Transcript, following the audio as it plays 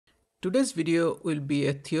Today's video will be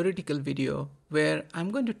a theoretical video where I'm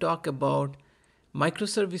going to talk about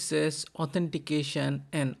microservices authentication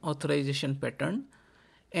and authorization pattern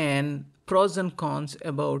and pros and cons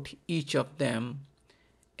about each of them.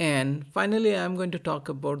 And finally, I'm going to talk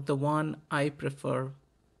about the one I prefer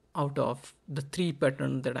out of the three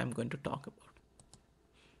patterns that I'm going to talk about.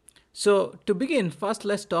 So to begin, first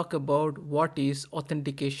let's talk about what is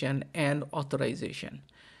authentication and authorization.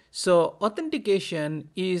 So authentication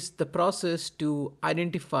is the process to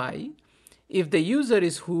identify if the user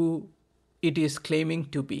is who it is claiming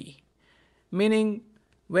to be. Meaning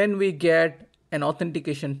when we get an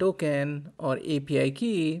authentication token or API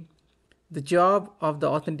key, the job of the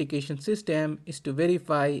authentication system is to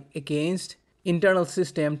verify against internal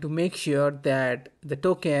system to make sure that the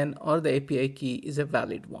token or the API key is a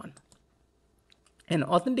valid one. And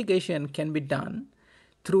authentication can be done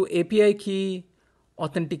through API key,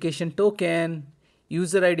 authentication token,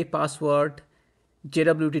 user ID password,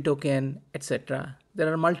 JWT token, etc.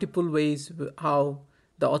 There are multiple ways how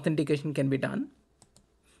the authentication can be done.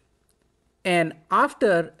 And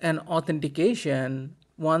after an authentication,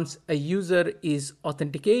 once a user is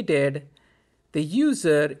authenticated, the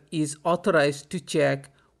user is authorized to check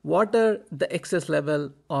what are the access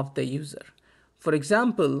level of the user. For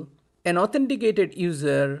example, an authenticated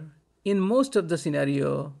user in most of the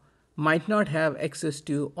scenario might not have access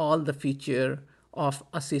to all the feature of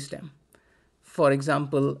a system. For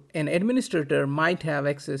example, an administrator might have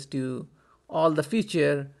access to all the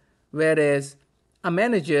feature, whereas a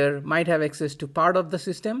manager might have access to part of the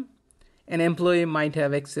system. An employee might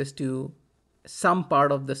have access to some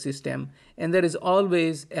part of the system. And there is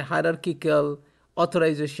always a hierarchical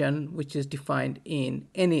authorization which is defined in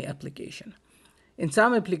any application. In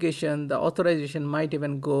some application, the authorization might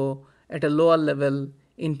even go at a lower level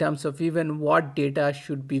in terms of even what data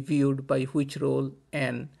should be viewed by which role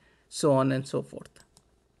and so on and so forth.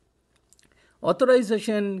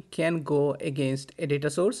 Authorization can go against a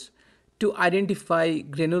data source to identify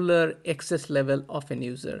granular access level of an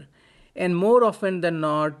user. And more often than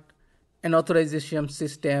not, an authorization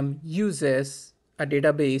system uses a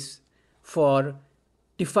database for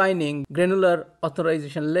defining granular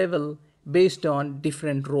authorization level based on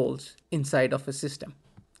different roles inside of a system.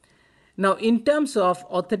 Now, in terms of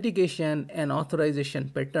authentication and authorization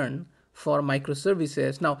pattern for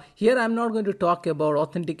microservices, now here I'm not going to talk about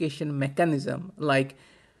authentication mechanism like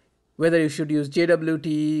whether you should use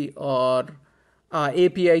JWT or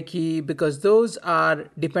API key, because those are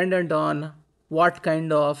dependent on what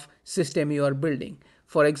kind of system you are building.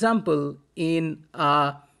 For example, in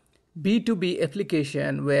a B2B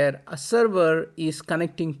application where a server is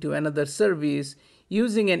connecting to another service,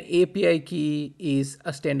 using an API key is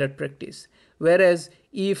a standard practice. Whereas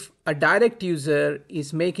if a direct user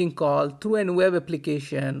is making call through a web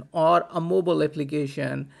application or a mobile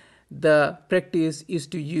application, the practice is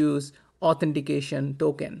to use authentication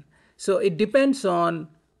token. So it depends on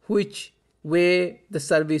which way the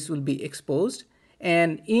service will be exposed.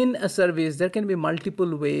 And in a service, there can be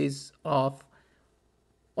multiple ways of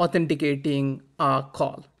authenticating a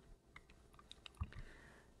call.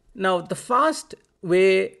 Now, the first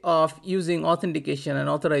way of using authentication and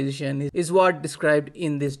authorization is what described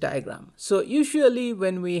in this diagram. So usually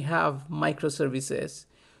when we have microservices,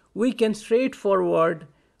 we can straightforward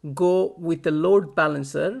go with the load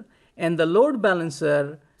balancer, and the load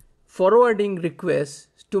balancer forwarding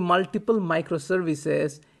requests to multiple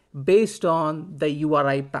microservices based on the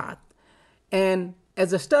URI path. And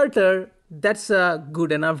as a starter, that's a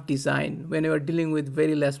good enough design when you are dealing with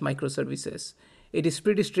very less microservices. It is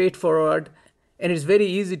pretty straightforward and it's very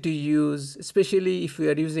easy to use, especially if you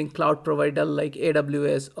are using cloud provider like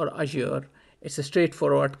AWS or Azure. It's a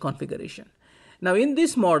straightforward configuration. Now in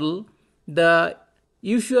this model, the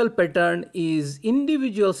usual pattern is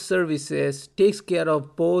individual services takes care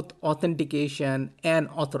of both authentication and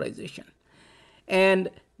authorization. And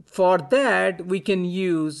for that, we can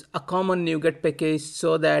use a common NuGet package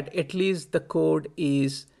so that at least the code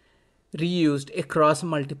is reused across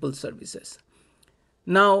multiple services.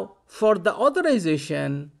 Now, for the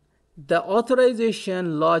authorization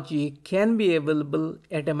logic can be available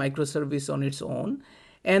at a microservice on its own.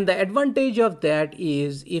 And the advantage of that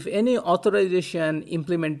is if any authorization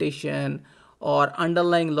implementation or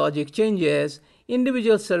underlying logic changes,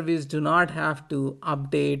 individual services do not have to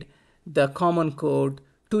update the common code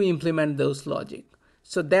to implement those logic.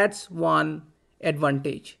 So that's one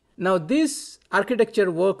advantage. Now this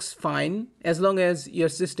architecture works fine as long as your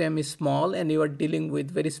system is small and you are dealing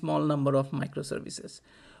with very small number of microservices.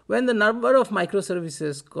 When the number of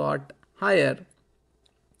microservices got higher,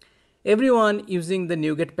 everyone using the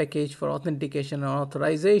NuGet package for authentication and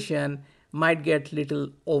authorization might get little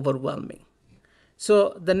overwhelming.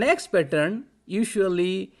 So the next pattern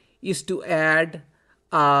usually is to add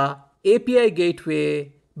a API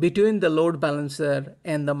gateway between the load balancer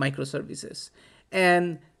and the microservices.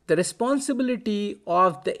 And the responsibility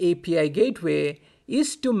of the API gateway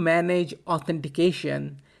is to manage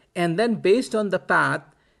authentication, and then based on the path,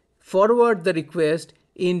 forward the request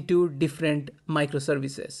into different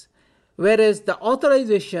microservices. Whereas the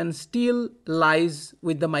authorization still lies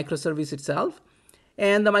with the microservice itself,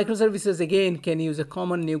 and the microservices again can use a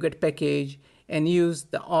common NuGet package and use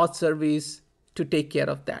the auth service to take care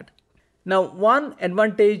of that. Now, one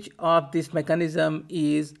advantage of this mechanism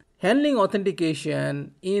is handling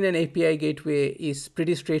authentication in an API gateway is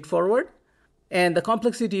pretty straightforward, and the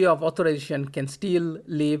complexity of authorization can still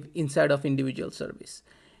live inside of individual service.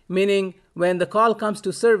 Meaning, when the call comes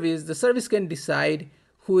to service, the service can decide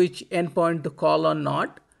which endpoint to call or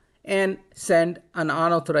not and send an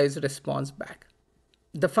unauthorized response back.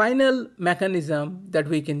 The final mechanism that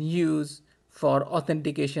we can use for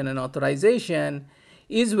authentication and authorization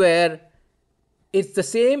is where it's the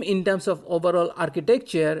same in terms of overall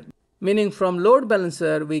architecture, meaning from load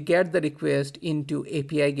balancer, we get the request into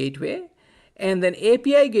API gateway, and then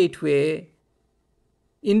API gateway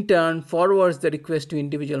in turn forwards the request to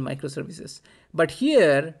individual microservices. But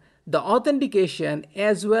here, the authentication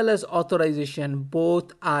as well as authorization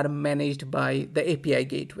both are managed by the API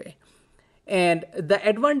gateway. And the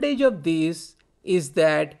advantage of this is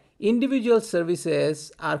that individual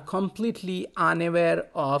services are completely unaware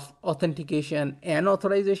of authentication and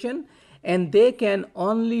authorization, and they can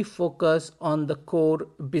only focus on the core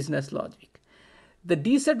business logic. The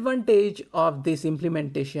disadvantage of this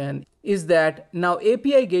implementation is that now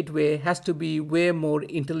API gateway has to be way more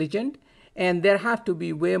intelligent, and there have to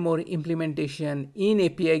be way more implementation in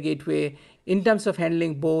API gateway in terms of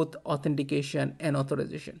handling both authentication and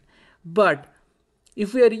authorization. But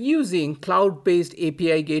if we are using cloud-based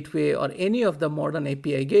API gateway or any of the modern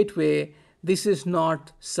API gateway, this is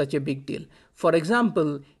not such a big deal. For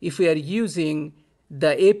example, if we are using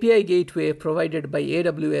the API gateway provided by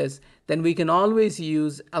AWS, then we can always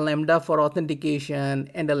use a Lambda for authentication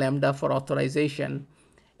and a Lambda for authorization.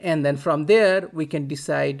 And then from there, we can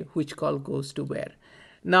decide which call goes to where.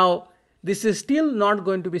 Now, this is still not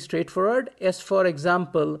going to be straightforward. As for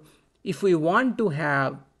example, if we want to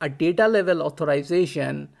have a data level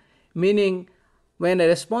authorization, meaning when a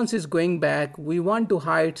response is going back, we want to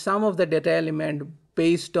hide some of the data element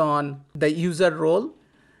based on the user role,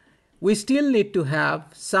 we still need to have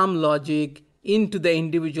some logic into the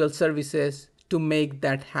individual services to make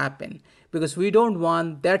that happen, because we don't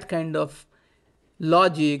want that kind of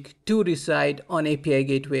logic to reside on API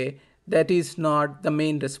gateway. That is not the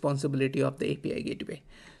main responsibility of the API gateway.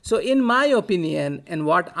 So in my opinion, and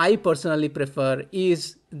what I personally prefer,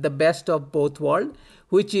 is the best of both worlds,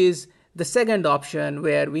 which is the second option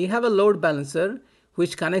where we have a load balancer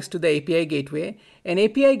which connects to the API gateway, and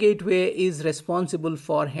API gateway is responsible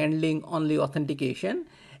for handling only authentication,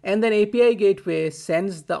 and then API gateway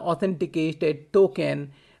sends the authenticated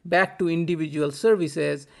token back to individual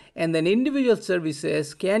services, and then individual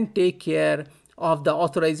services can take care of the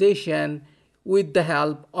authorization with the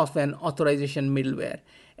help of an authorization middleware.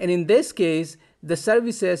 And in this case, the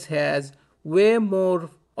services has way more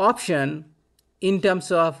option in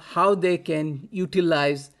terms of how they can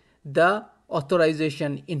utilize the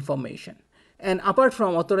authorization information. And apart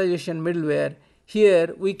from authorization middleware,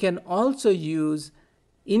 here we can also use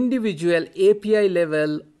individual API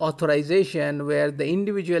level authorization, where the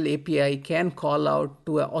individual API can call out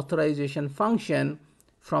to an authorization function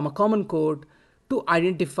from a common code to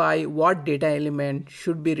identify what data element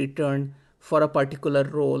should be returned for a particular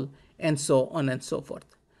role, and so on and so forth.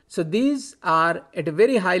 So these are at a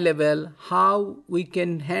very high level how we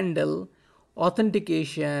can handle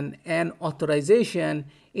authentication and authorization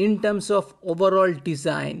in terms of overall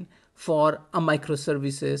design for a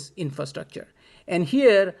microservices infrastructure. And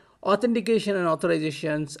here, authentication and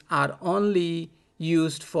authorizations are only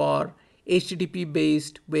used for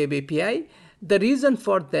HTTP-based web API. The reason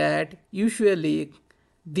for that, usually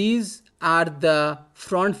these are the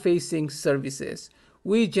front-facing services.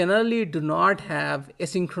 We generally do not have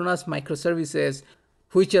asynchronous microservices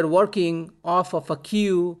which are working off of a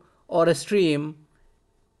queue or a stream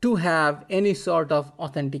to have any sort of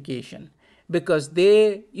authentication, because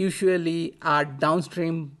they usually are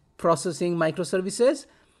downstream processing microservices,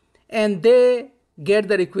 and they get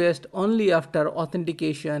the request only after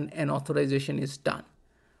authentication and authorization is done.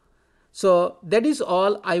 So that is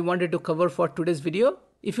all I wanted to cover for today's video.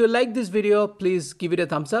 If you like this video, please give it a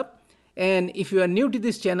thumbs up. And if you are new to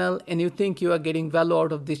this channel and you think you are getting value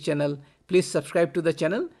out of this channel, please subscribe to the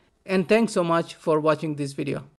channel. And thanks so much for watching this video.